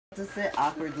To sit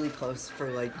awkwardly close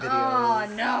for like videos.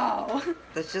 Oh no.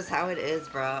 That's just how it is,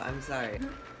 bro. I'm sorry.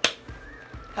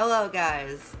 Hello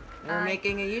guys. We're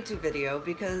making a YouTube video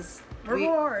because we're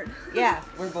bored. Yeah,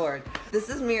 we're bored. This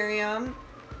is Miriam.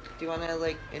 Do you want to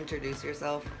like introduce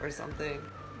yourself or something?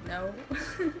 No.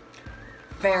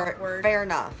 Fair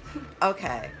enough.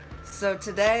 Okay. So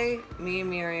today me and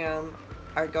Miriam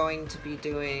are going to be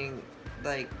doing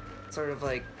like sort of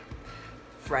like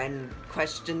friend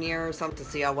questionnaire or something to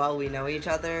see how well we know each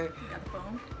other. You got the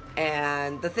phone?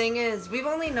 And the thing is, we've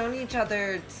only known each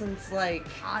other since like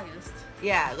August.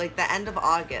 Yeah, like the end of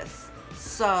August.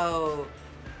 So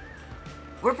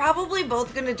we're probably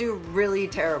both gonna do really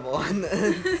terrible on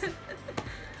this.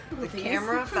 The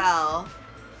camera fell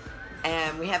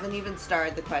and we haven't even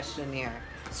started the questionnaire.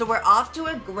 So we're off to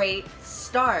a great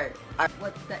start.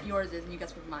 What that yours is and you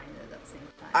guess what mine is at the same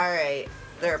time. Alright.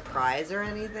 Is there a prize or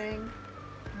anything?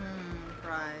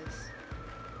 Prize.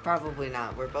 Probably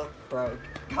not. We're both broke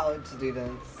college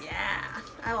students. Yeah.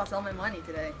 I lost all my money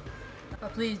today.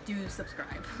 But please do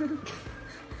subscribe.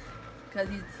 Because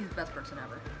he's the best person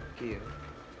ever. Cute.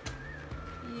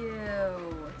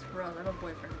 Ew. It's gross. I have a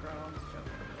boyfriend, bro. I'm just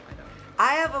joking. No, I don't.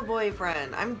 I have a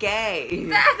boyfriend. I'm gay.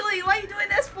 Exactly. What are you doing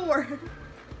this for?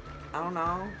 I don't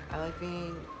know. I like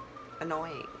being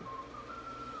annoying.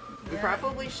 Yeah. We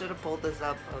probably should have pulled this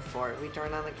up before we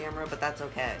turned on the camera, but that's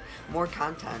okay. More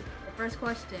content. The first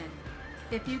question.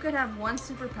 If you could have one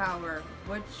superpower,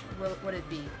 which would it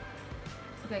be?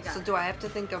 Okay, got So it. do I have to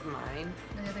think of mine?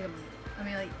 I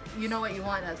mean, like, you know what you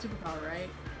want as a superpower, right?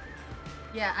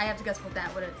 Yeah, I have to guess what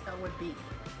that would be.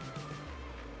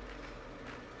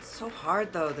 It's so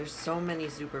hard though. There's so many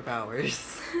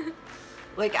superpowers.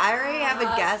 Like, I already have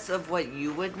a guess of what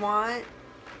you would want.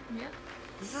 Yeah.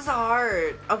 This is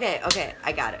hard. Okay,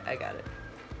 I got it.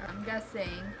 I'm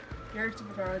guessing your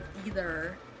superpower is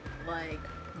either like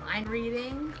mind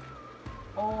reading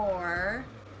or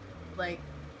like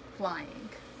flying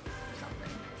or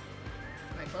something.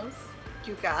 Am I close?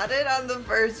 You got it on the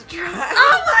first try.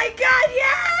 Oh my god,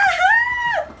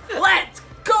 yeah! Let's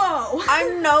go!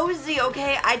 I'm nosy,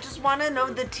 okay? I just want to know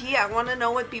the tea. I want to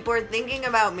know what people are thinking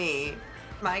about me.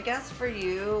 My guess for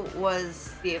you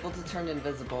was be able to turn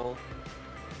invisible.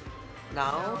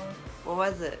 No? What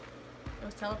was it? It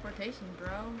was teleportation, bro.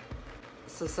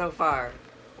 So far,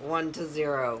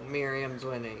 1-0, Miriam's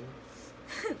winning.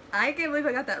 I can't believe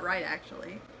I got that right,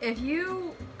 actually. If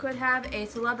you could have a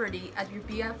celebrity as your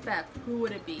BFF, who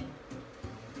would it be?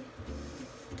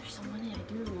 There's so many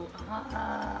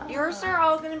I do. Yours are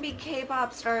all gonna be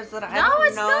K-pop stars that I no, don't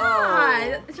it's know.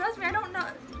 not! Trust me, I don't know.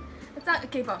 It's not a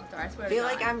K-pop star, I swear I feel to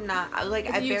God. like I'm not. Like,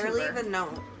 It's I a barely YouTuber. even know.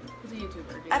 It's a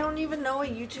YouTuber, dude. I don't even know what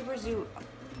YouTubers do.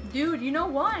 Dude, you know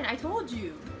one. I told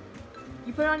you.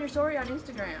 You put it on your story on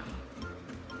Instagram.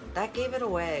 That gave it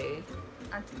away.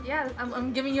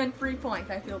 I'm giving you a free point.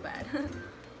 I feel bad.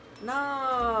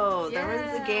 No, that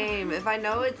ruins the Yeah. game. If I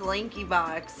know it's Lanky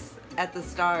Box at the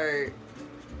start.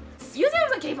 You said it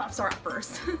was a K-pop star at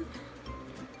first.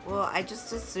 Well, I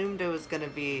just assumed it was gonna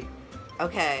be.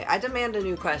 Okay, I demand a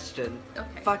new question.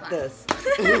 Okay. Fuck fine. this.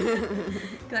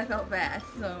 Because I felt bad,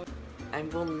 so. I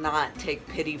will not take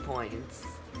pity points.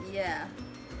 Yeah.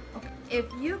 Okay. If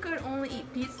you could only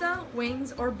eat pizza,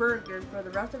 wings, or burgers for the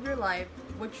rest of your life,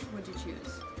 which would you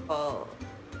choose? Oh.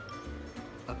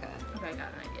 Okay. Okay, I got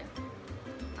an idea.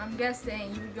 I'm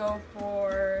guessing you would go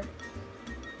for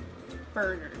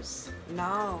burgers.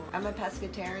 No, I'm a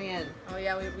pescatarian. Oh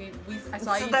yeah, I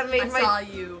saw So you. that made I saw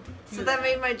you. So do that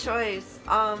made my choice.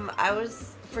 I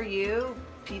was for you,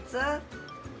 pizza.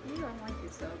 You don't like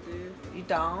pizza, dude. You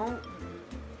don't?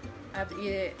 I have to eat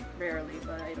it rarely,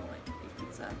 but I don't like to eat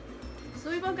pizza. So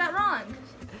we both got wrong.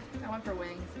 I went for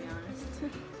wings, to be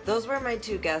honest. Those were my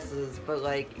two guesses, but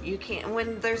like you can't.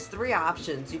 When there's 3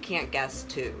 options, you can't guess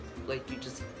 2. Like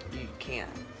you can't.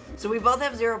 So we both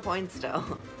have 0 points still.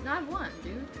 No, I won,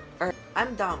 dude. Or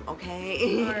I'm dumb,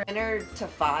 okay? Alright. Winner to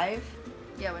 5.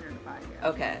 Yeah, winner to 5. Yeah.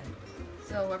 Okay.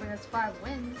 So whoever gets 5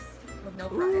 wins with no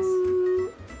prize.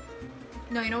 Ooh.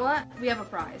 No, you know what? We have a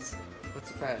prize.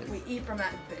 What's the prize? We eat from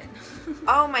that bin.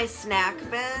 Oh, my snack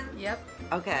bin? Yep.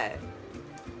 Okay.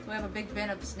 So we have a big bin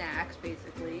of snacks,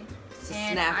 basically. It's a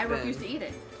And snack I bin. refuse to eat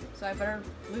it. So I better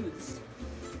lose.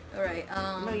 Alright,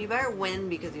 No, you better win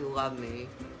because you love me.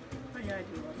 Oh yeah, I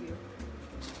do love you.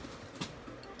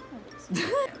 Yeah,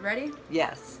 ready?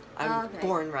 Yes. I'm Okay.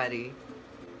 born ready.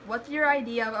 What's your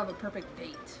idea of a perfect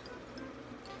date?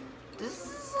 This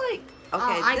is like...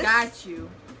 Okay, Oh, I this- got you.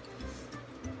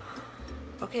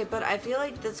 Okay, but I feel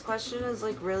like this question is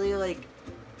like really like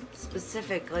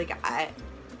specific. Like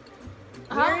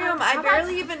Miriam, I how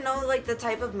barely even know like the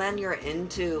type of men you're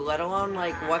into, let alone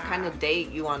like what kind of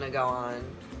date you want to go on.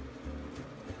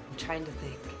 I'm trying to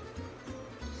think.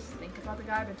 Just think about the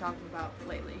guy I've been talking about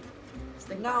lately. Just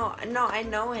think No, I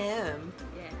know him.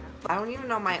 Yeah. I don't even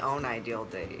know my own ideal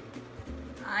date.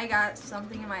 I got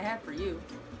something in my head for you.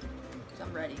 So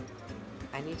I'm ready.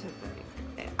 I need to think.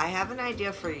 I have an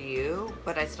idea for you,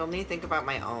 but I still need to think about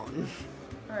my own.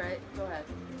 Alright, go ahead.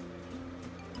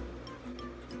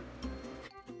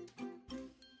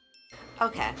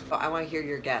 Okay. Oh, I want to hear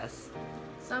your guess.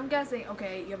 So I'm guessing,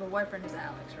 okay, you have a boyfriend who's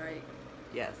Alex, right?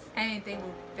 Yes. Anything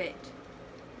will fit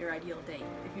your ideal date.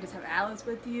 If you just have Alex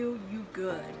with you, you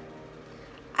good.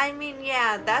 I mean,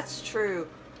 yeah, that's true.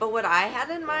 But what I had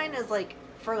in mind is like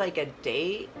for like a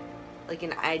date, like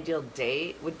an ideal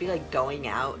date would be like going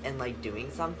out and like doing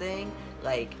something,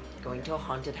 like going to a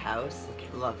haunted house. Like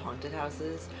I love haunted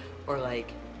houses, or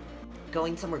like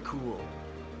going somewhere cool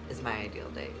is my ideal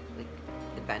date. Like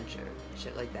adventure,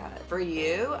 shit like that. For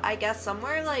you, I guess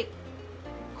somewhere like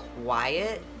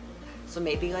quiet. So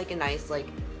maybe like a nice like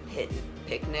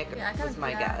picnic was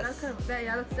my guess.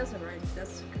 That's right.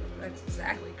 That's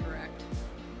exactly correct.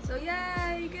 So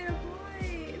yeah, you get a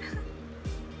point.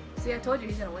 See, I told you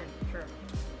he's gonna win, sure.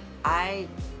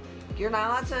 You're not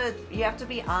allowed to. You have to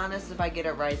be honest if I get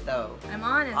it right though. I'm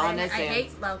honest. Honest I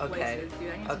hate loud okay. voices,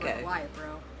 dude. I need Okay. to quiet,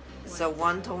 bro. So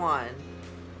 1-1.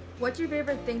 What's your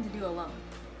favorite thing to do alone?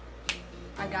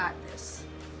 I got this.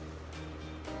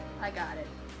 I got it.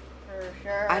 For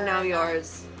sure. I know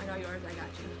yours. I know yours. I got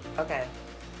you. Okay.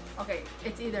 Okay,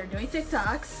 it's either doing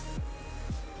TikToks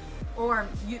or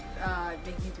making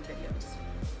YouTube videos.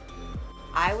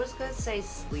 I was gonna say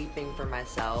sleeping for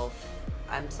myself.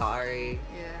 I'm sorry.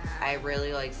 Yeah. I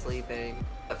really like sleeping.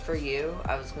 But for you,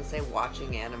 I was gonna say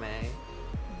watching anime.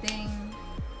 Ding.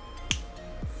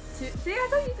 See, I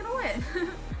thought you were gonna win.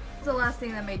 What's the last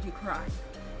thing that made you cry?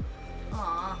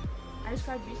 Aw, I just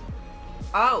cried recently.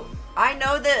 Oh, I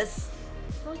know this.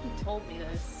 I feel like you told me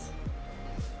this.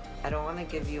 I don't want to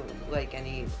give you like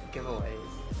any giveaways.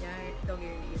 Yeah, don't give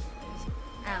me giveaways.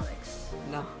 Alex.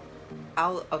 No.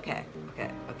 Okay.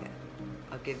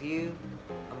 I'll give you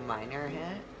a minor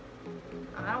hint.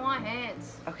 I don't want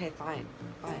hints. Okay, fine.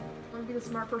 I want to be the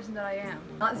smart person that I am.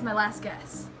 This is my last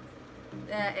guess.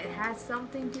 It has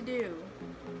something to do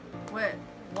with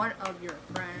one of your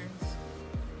friends.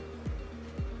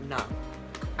 No.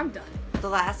 I'm done. The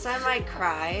last time I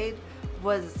cried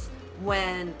was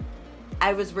when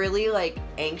I was really like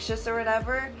anxious or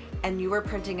whatever, and you were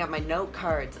printing out my note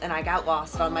cards and I got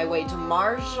lost on my way to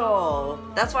Marshall.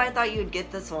 That's why I thought you'd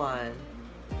get this one.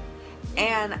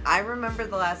 And I remember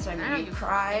the last time you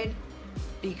cried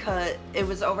because it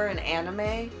was over an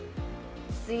anime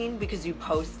scene because you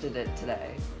posted it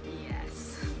today.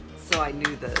 Yes. So I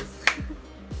knew this.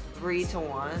 3-1?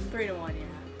 3-1,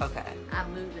 yeah. Okay.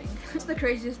 I'm losing. What's the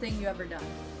craziest thing you ever done?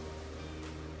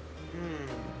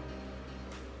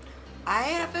 I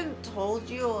haven't told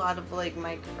you a lot of like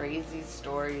my crazy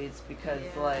stories because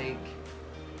like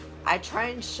I try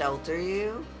and shelter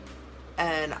you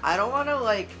and I don't want to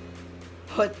like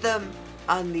put them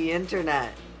on the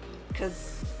internet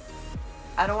because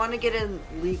I don't want to get in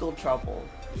legal trouble.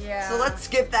 Yeah. So let's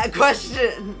skip that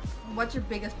question. What's your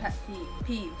biggest pet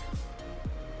peeve?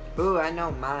 Ooh, I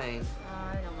know mine.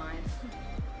 I know mine.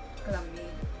 Because I'm mean.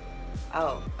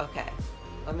 Oh, okay.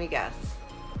 Let me guess.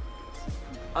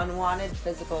 Unwanted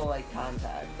physical like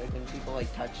contact, like when people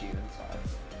like touch you and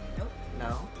stuff. Nope.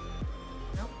 No?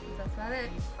 Nope, that's not it.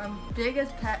 Our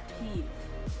biggest pet peeve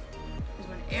is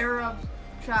when Arabs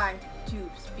try to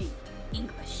speak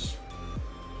English.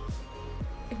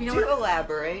 If you know To what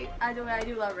elaborate. I do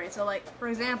elaborate. So like, for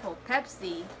example,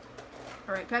 Pepsi,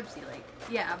 alright, Pepsi, like,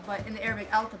 yeah, but in the Arabic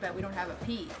alphabet we don't have a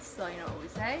P. So you know what we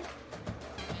say?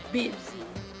 Bibsy.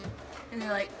 And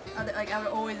they're like, I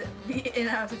would always be in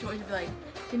a situation be like,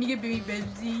 can you give me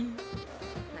Bibsy? And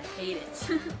I hate it.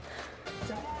 So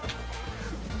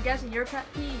I'm guessing your pet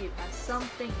peeve has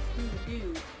something to do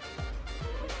with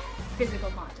physical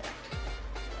contact.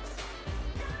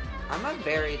 I'm a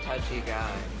very touchy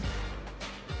guy.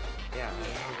 Yeah.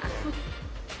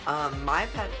 My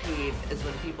pet peeve is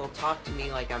when people talk to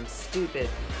me like I'm stupid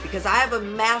because I have a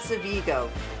massive ego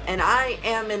and I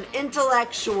am an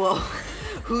intellectual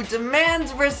who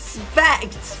demands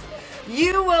respect.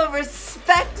 You will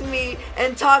respect me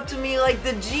and talk to me like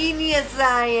the genius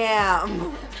I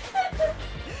am.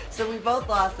 So we both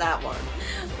lost that one.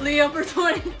 Leo for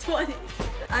 2020.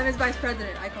 I'm his vice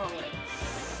president, I call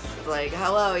it. Like,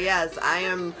 hello, yes, I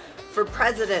am for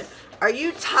president. Are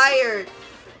you tired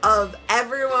of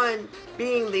everyone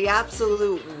being the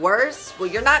absolute worst? Well,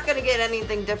 you're not gonna get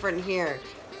anything different here.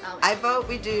 I vote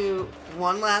we do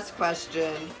one last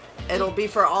question. It'll be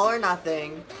for all or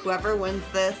nothing. Whoever wins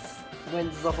this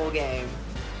wins the whole game.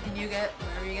 And you get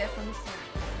whatever you get from the snack.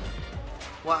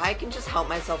 Well, I can just help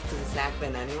myself to the snack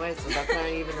bin anyway, so that's not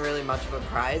even really much of a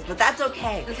prize, but that's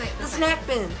okay. The snack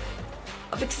bin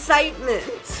of excitement.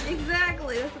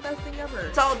 Exactly, that's the best thing ever.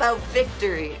 It's all about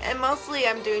victory, and mostly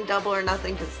I'm doing double or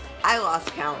nothing because I lost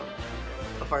count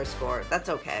of our score. That's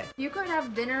okay. You could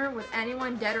have dinner with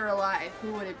anyone dead or alive.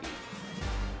 Who would it be?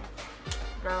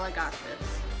 Girl, I got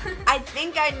this. I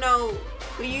think I know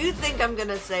who you think I'm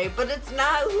gonna say, but it's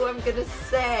not who I'm gonna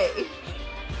say.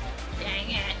 Dang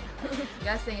it. You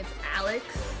guys think it's Alex?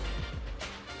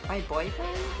 My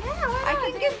boyfriend? Yeah, why I not?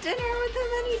 can get dinner with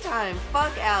him anytime.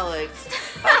 Fuck Alex.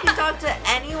 If I can talk to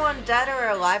anyone dead or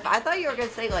alive. I thought you were gonna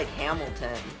say like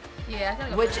Hamilton. Yeah, I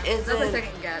gotta go Which for that. isn't- That was a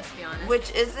second guess, to be honest.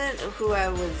 Which isn't who I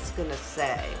was gonna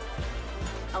say.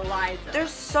 Eliza.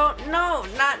 There's no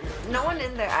one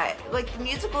in there. Like the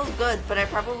musical's good, but I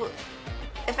probably,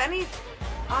 if any,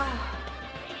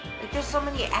 like there's so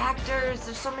many actors.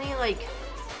 There's so many like.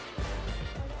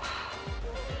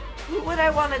 Who would I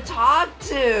want to talk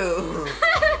to?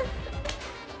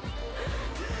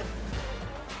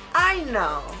 I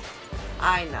know.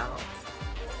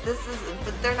 This is,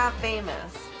 but they're not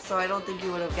famous, so I don't think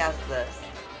you would have guessed this.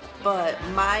 But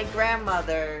my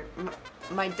grandmother,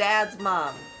 my dad's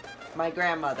mom, my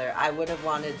grandmother, I would have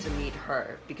wanted to meet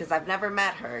her because I've never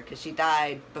met her because she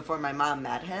died before my mom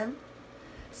met him.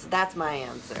 So that's my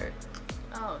answer.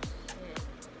 Oh shit.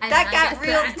 That got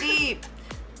real that. deep.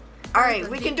 All right, That's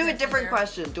a we deep can do a question different there.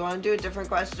 question. Do you want to do a different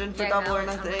question for double or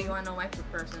nothing? You want to know my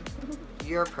person?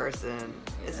 Your person.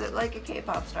 Is it like a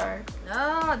K-pop star?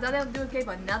 No, it doesn't have to do with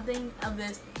K-pop. Nothing of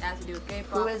this has to do with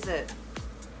K-pop. Who is it?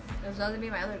 It was other than me,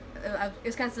 my other.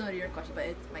 It's kind of similar to your question, but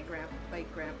it's my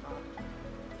grandpa.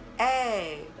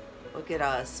 Hey, look at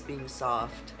us being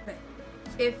soft. Okay.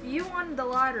 If you won the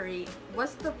lottery,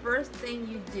 what's the first thing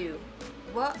you do?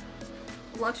 What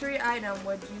luxury item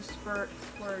would you splurge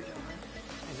on?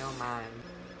 I know mine.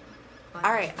 Fine,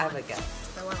 All right, I fine. have a guess.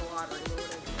 If I won a lottery, what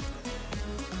would I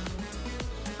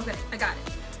do? Okay, I got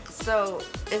it. So,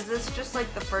 is this just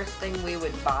like the first thing we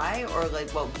would buy, or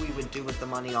like what we would do with the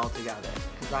money altogether?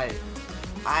 Because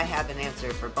I have an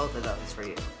answer for both of those for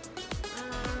you.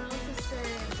 Let's just say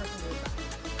the first thing we would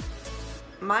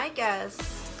buy. My guess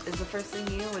is the first thing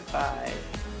you would buy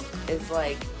is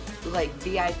like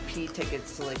VIP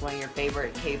tickets to like one of your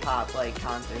favorite K-pop like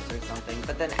concerts or something.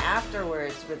 But then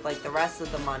afterwards, with like the rest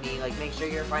of the money, like make sure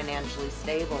you're financially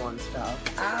stable and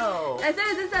stuff. Ow! I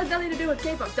said this has nothing to do with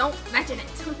K-pop. Don't mention it.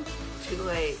 Too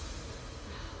late.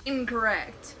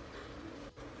 Incorrect.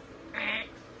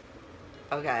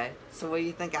 Okay, so what do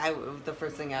you think the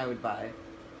first thing I would buy?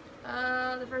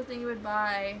 The first thing you would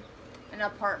buy, an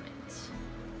apartment.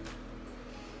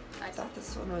 I thought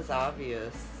this one was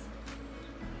obvious.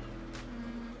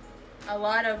 A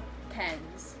lot of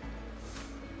pens.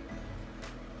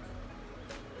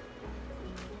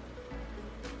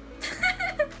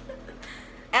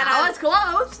 And I was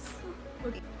close.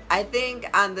 I think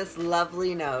on this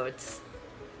lovely note,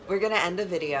 we're gonna end the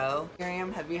video.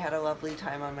 Miriam, have you had a lovely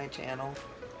time on my channel?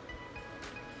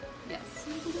 Yes.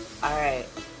 Alright,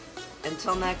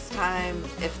 until next time,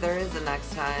 if there is a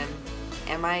next time,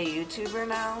 am I a YouTuber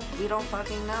now? We don't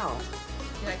fucking know.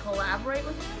 Did I collaborate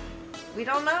with him? We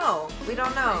don't know. We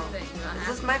don't know. Same thing, Is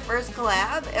this my first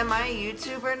collab? Am I a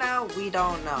YouTuber now? We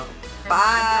don't know. And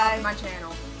Bye. My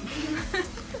channel.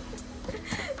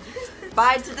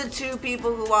 Bye to the 2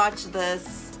 people who watch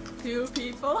this. 2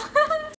 people.